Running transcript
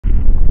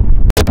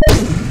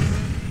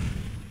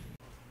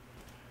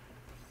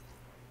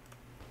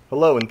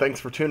Hello and thanks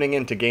for tuning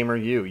in to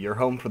GamerU, your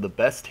home for the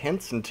best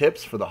hints and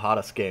tips for the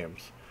hottest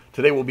games.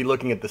 Today we'll be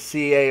looking at the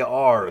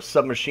C.A.R.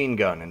 submachine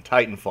gun in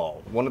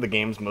Titanfall, one of the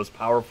game's most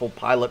powerful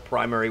pilot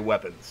primary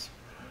weapons.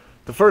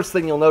 The first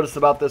thing you'll notice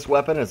about this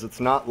weapon is it's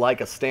not like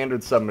a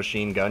standard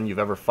submachine gun you've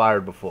ever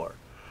fired before.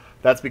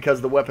 That's because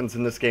the weapons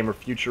in this game are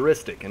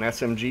futuristic, and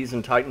SMGs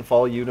in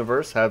Titanfall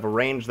universe have a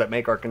range that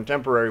make our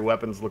contemporary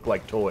weapons look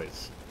like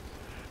toys.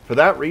 For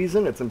that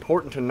reason, it's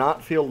important to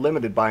not feel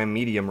limited by a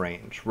medium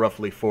range,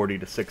 roughly 40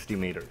 to 60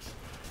 meters.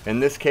 In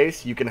this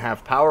case, you can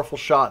have powerful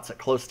shots at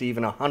close to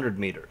even 100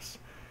 meters.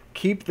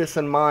 Keep this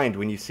in mind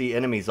when you see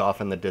enemies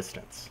off in the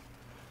distance.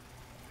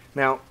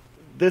 Now,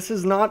 this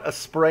is not a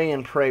spray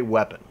and pray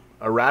weapon.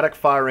 Erratic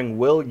firing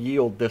will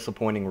yield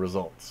disappointing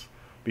results.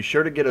 Be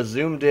sure to get a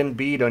zoomed in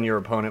bead on your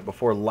opponent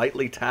before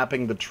lightly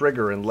tapping the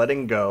trigger and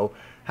letting go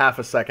half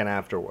a second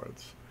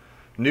afterwards.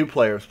 New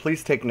players,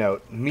 please take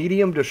note,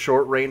 medium to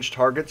short range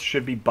targets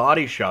should be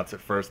body shots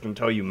at first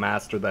until you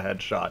master the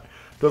headshot.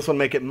 This will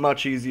make it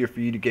much easier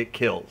for you to get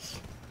kills.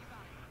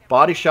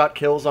 Body shot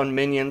kills on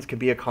minions can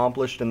be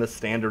accomplished in the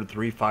standard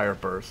 3-fire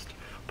burst.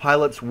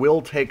 Pilots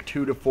will take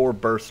 2 to 4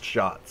 burst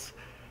shots.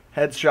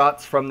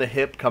 Headshots from the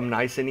hip come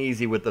nice and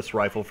easy with this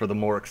rifle for the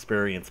more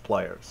experienced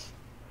players.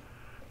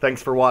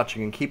 Thanks for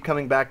watching and keep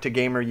coming back to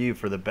GamerU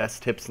for the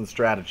best tips and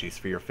strategies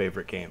for your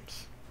favorite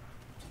games.